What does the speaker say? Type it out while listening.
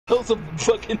some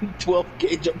fucking 12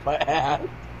 gauge up my ass.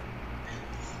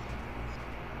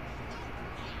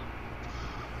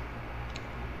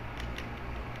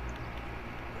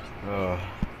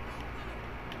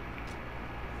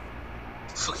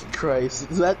 Fucking Christ.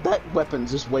 That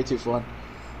weapon's just way too fun.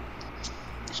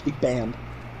 It should be banned.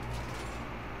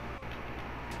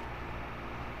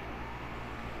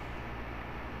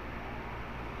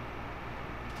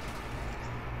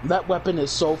 That weapon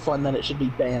is so fun that it should be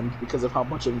banned because of how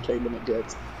much entertainment it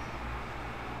gets.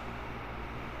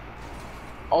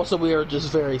 Also, we are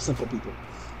just very simple people.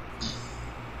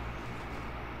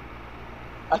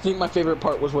 I think my favorite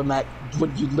part was when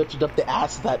you lifted up the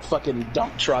ass of that fucking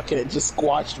dump truck and it just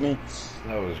squashed me.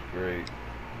 That was great.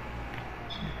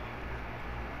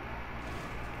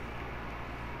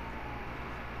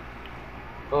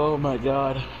 Oh my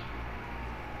god.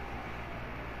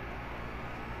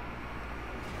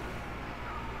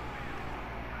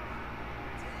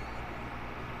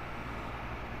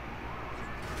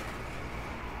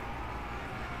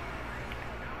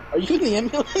 Are you in the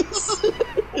ambulance?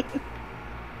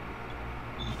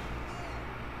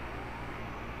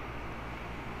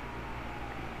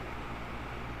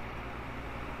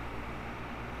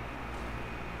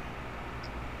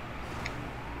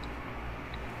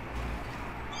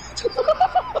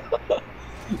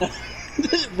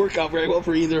 Didn't work out very well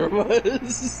for either of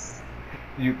us.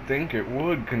 You'd think it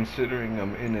would, considering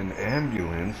I'm in an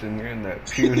ambulance and you're in that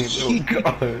puny little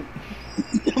car.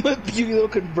 I'm a puny little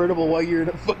convertible while you're in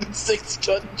a fucking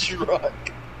 6-ton truck.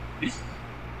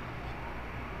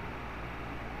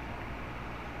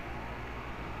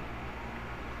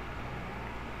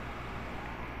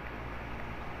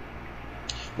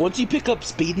 Once you pick up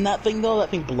speed in that thing, though, that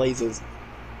thing blazes.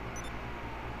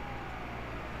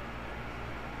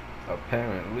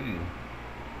 Apparently.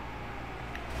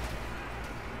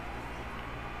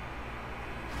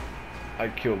 I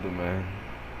killed a man.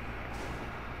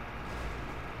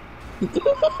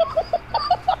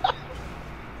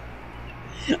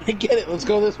 I get it, let's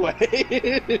go this way.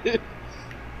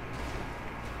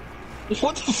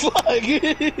 What the fuck?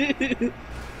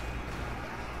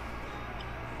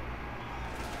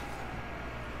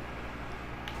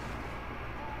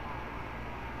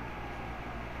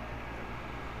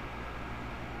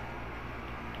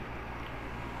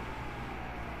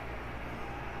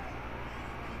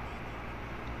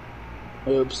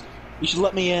 Oops. You should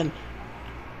let me in.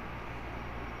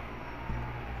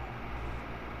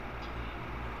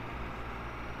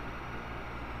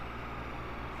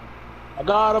 I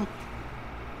got him.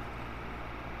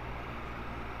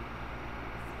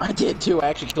 I did too. I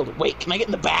actually killed him. Wait, can I get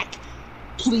in the back?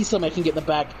 Please tell me I can get in the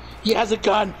back. He has a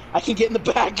gun. I can get in the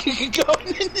back.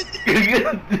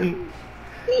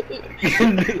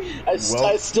 I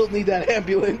still need that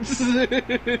ambulance.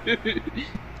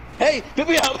 Hey, pick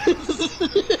me up!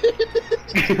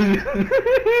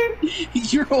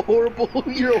 You're a horrible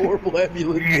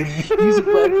ambulance. Use a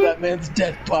blood for that man's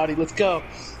dead body. Let's go.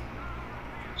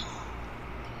 Is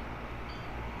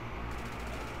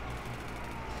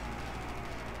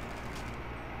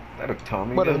that a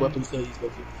Tommy What gun? other weapons do you use?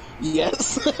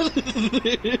 Yes.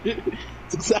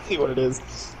 It's exactly what it is.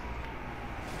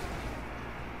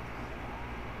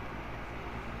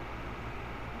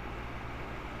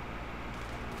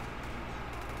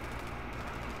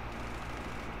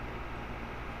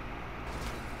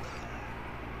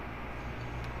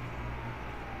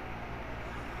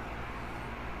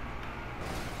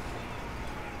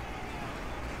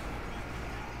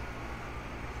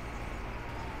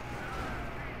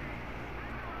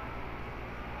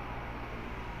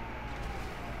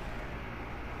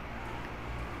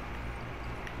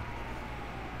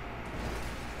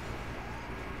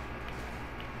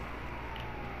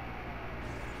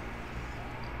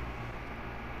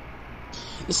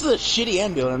 This is a shitty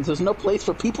ambulance. There's no place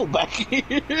for people back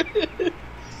here.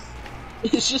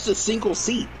 It's just a single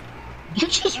seat. You're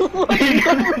just running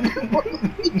over What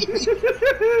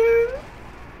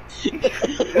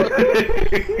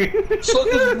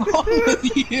is wrong with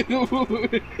you?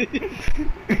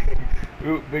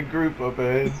 Ooh, big group up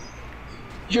ahead.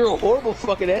 You're a horrible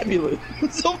fucking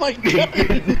ambulance. Oh my god.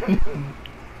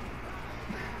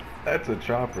 That's a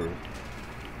chopper.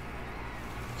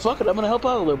 Fuck it, I'm gonna help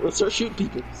out a little bit. Let's start shooting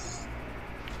people.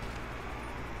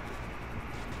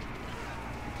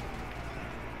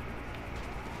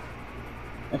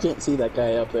 I can't see that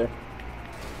guy up there.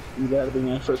 You gotta be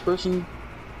my first person.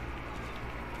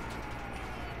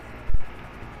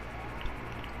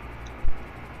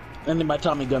 I need my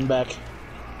Tommy gun back.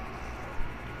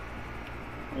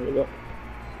 There we go.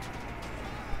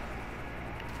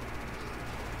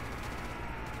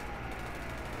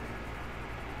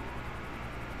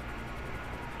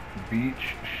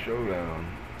 Beach showdown.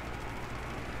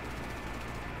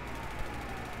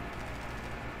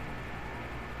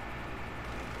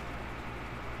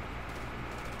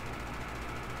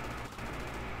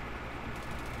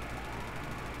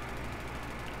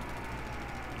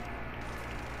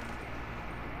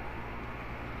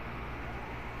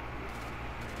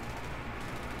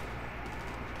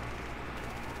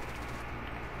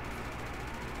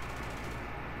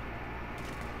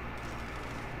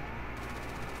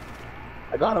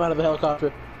 I got him out of the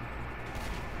helicopter.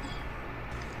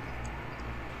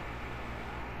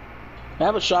 I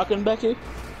have a shotgun back here.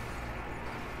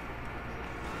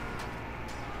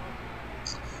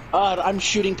 I'm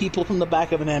shooting people from the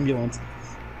back of an ambulance.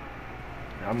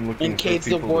 I'm looking And Kate's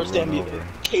the worst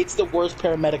Kate's the worst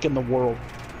paramedic in the world.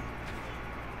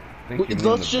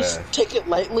 Let's just take it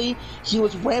lightly. He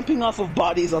was ramping off of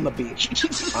bodies on the beach.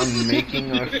 I'm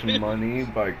making us money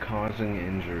by causing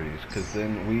injuries, because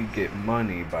then we get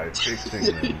money by fixing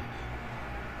them.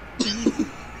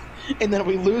 And then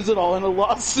we lose it all in a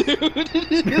lawsuit.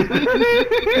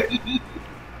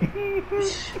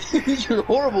 You're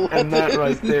horrible at And that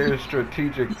right there is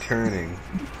strategic turning.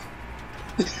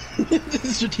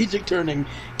 Strategic turning,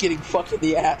 getting fucked in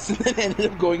the ass, and then ended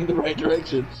up going in the right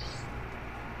direction.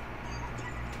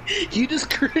 You just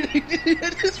I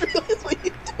just realized what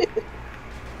you did.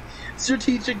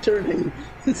 Strategic turning.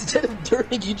 Instead of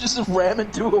turning, you just ram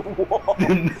into a wall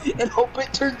and hope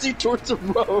it turns you towards a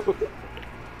road.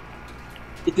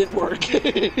 It didn't work.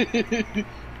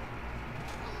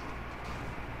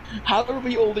 How are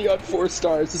we only on 4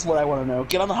 stars is what I want to know.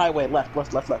 Get on the highway. Left,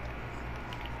 left, left, left.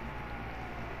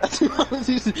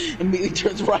 Immediately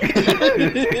turns right.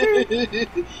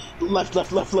 Left,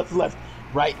 left, left, left, left.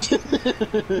 Right.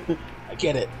 I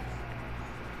get it.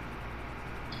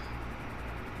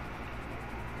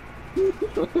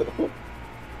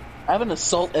 I have an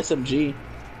assault SMG.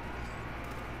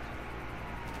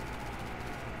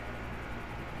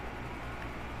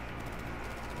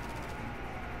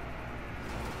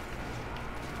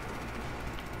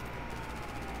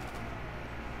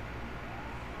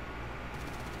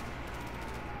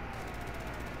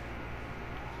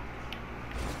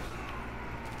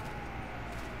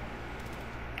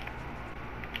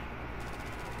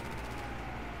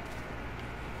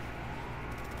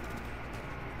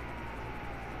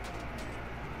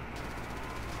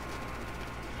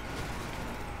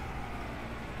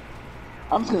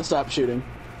 I'm just gonna stop shooting.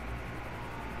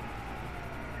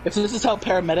 If this is how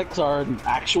paramedics are in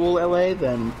actual LA,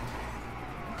 then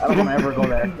I don't want to ever go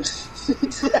there.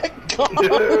 That God.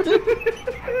 What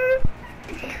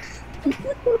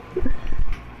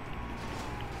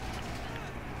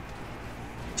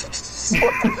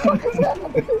the fuck is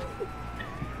happening?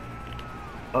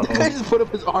 The guy just put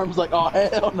up his arms like, oh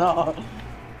hell no.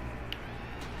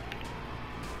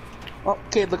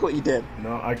 Okay, look what you did.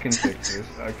 No, I can fix this.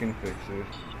 I can fix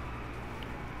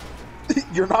this.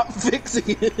 You're not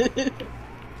fixing it.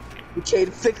 Okay,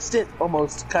 fixed it.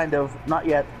 Almost, kind of. Not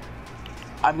yet.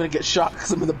 I'm gonna get shot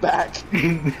because I'm in the back.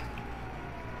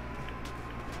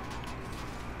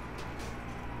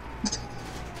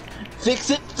 Fix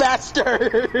it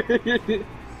faster!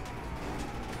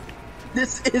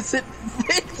 This isn't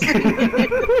fixing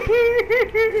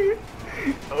it!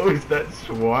 Oh, is that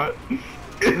SWAT?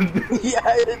 Yeah,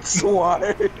 it's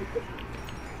SWAT.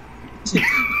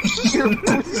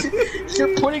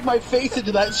 You're putting my face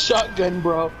into that shotgun,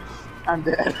 bro. I'm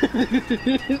dead.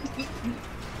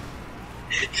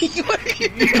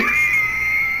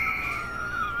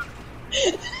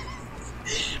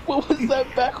 What was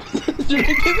that back?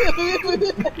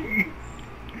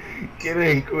 Get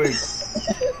in quick.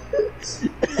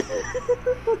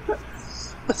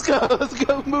 Let's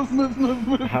go,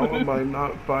 move. How am I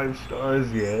not 5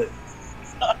 stars yet?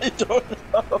 I don't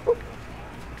know.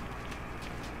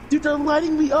 Dude, they're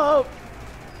lighting me up.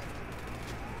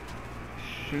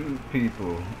 Shoot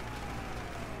people.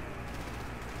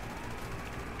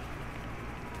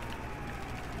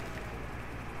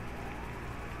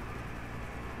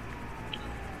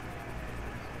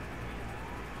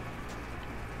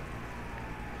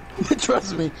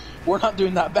 Trust me, we're not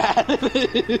doing that bad.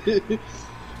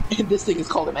 And this thing is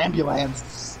called an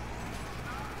ambulance.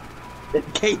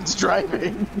 And Kate's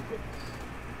driving.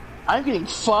 I'm getting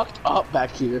fucked up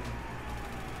back here.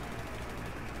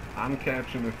 I'm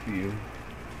catching a few.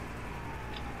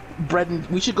 Bredden,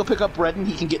 we should go pick up Bredden.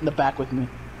 He can get in the back with me.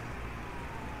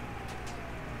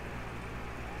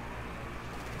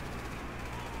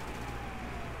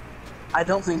 I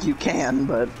don't think you can,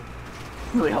 but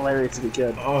it's really hilarious if you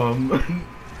could.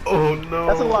 Oh no.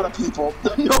 That's a lot of people.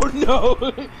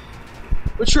 No.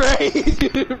 Betray!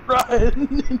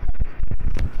 Run!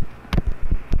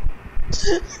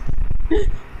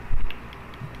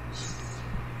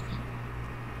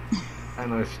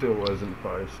 And I still wasn't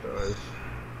 5 stars.